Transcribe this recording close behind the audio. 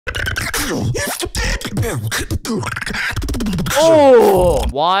Oh!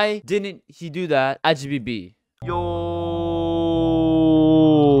 Why didn't he do that at GBB? Yo!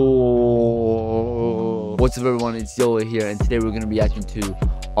 What's up, everyone? It's YOLOW here, and today we're gonna be reacting to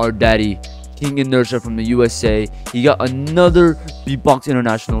our daddy, King Inertia from the USA. He got another Beatbox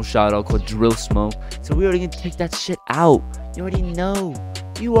International shout out called Drill Smoke. So we already gonna take that shit out. You already know.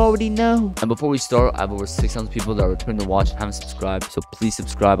 You already know. And before we start, I have over 6,000 people that are returning to watch and haven't subscribed. So please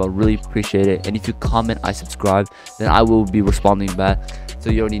subscribe. I'll really appreciate it. And if you comment, I subscribe, then I will be responding back.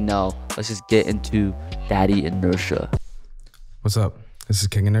 So you already know. Let's just get into Daddy Inertia. What's up? This is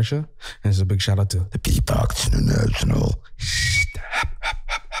King Inertia, and this is a big shout out to the Beatbox International.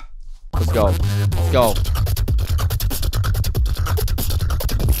 Let's go. Let's go.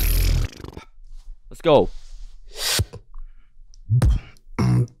 Let's go.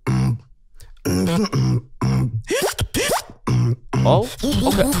 Oh,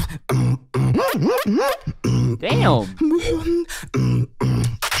 okay. Damn.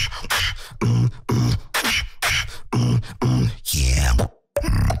 Yeah.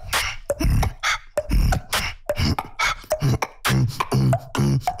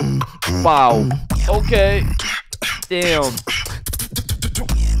 Wow. Okay. Damn.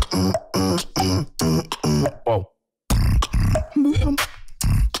 Whoa.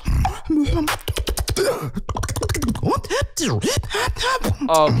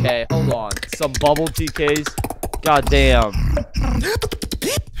 Okay, hold on. Some bubble TKs. God damn.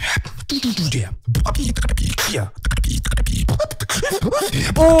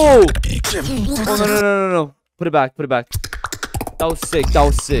 Oh! Oh, no. Put it back, put it back. That was sick, that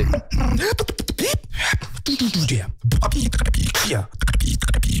was sick.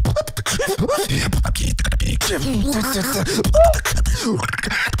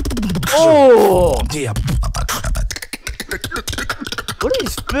 Oh! What are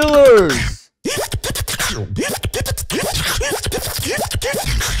these fillers?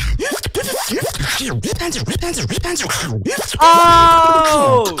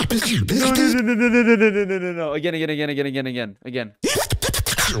 Oh! No. Again.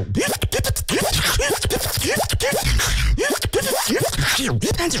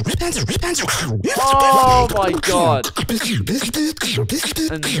 Oh my god.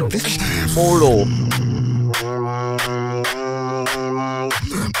 Immortal.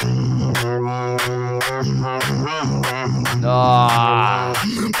 Ah.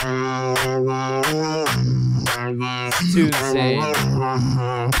 Too insane.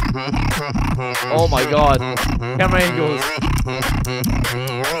 Oh my god. Camera angles.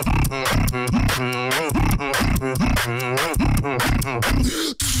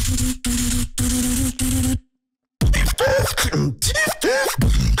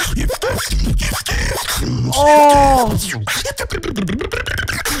 Oh!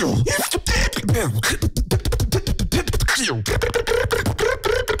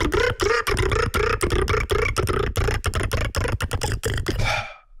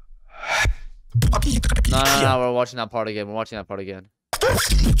 No, we're watching that part again.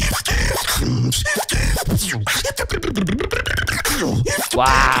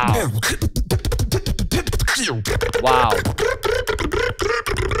 Wow. Wow.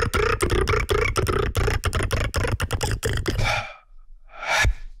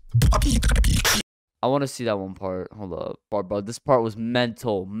 I want to see that one part. Hold up. Bro, this part was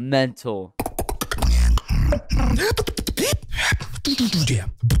mental.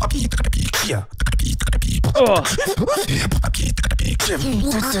 Ugh.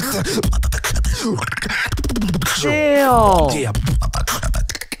 Damn.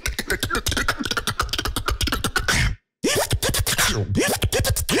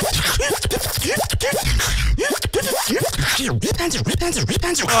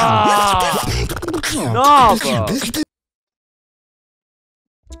 No, bro.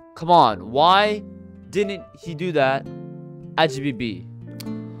 Come on, why didn't he do that at GBB?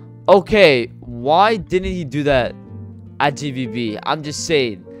 Okay, why didn't he do that at GBB? I'm just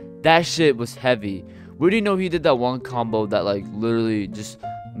saying, that shit was heavy. We already know he did that one combo that like literally just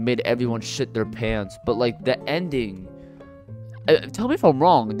made everyone shit their pants. But like the ending, tell me if I'm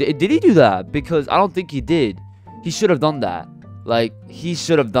wrong. Did he do that? Because I don't think he did. He should have done that. Like, he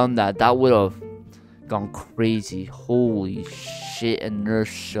should have done that. That would have gone crazy. Holy shit,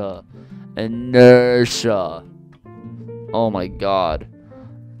 Inertia. Oh my god.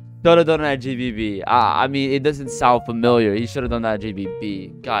 Should have done that at GBB. I mean, it doesn't sound familiar. He should have done that at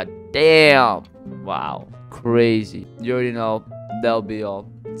GBB. God damn. Wow. Crazy. You already know. That'll be all.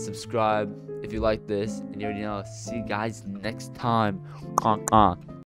 Subscribe if you like this. And you already know. See you guys next time.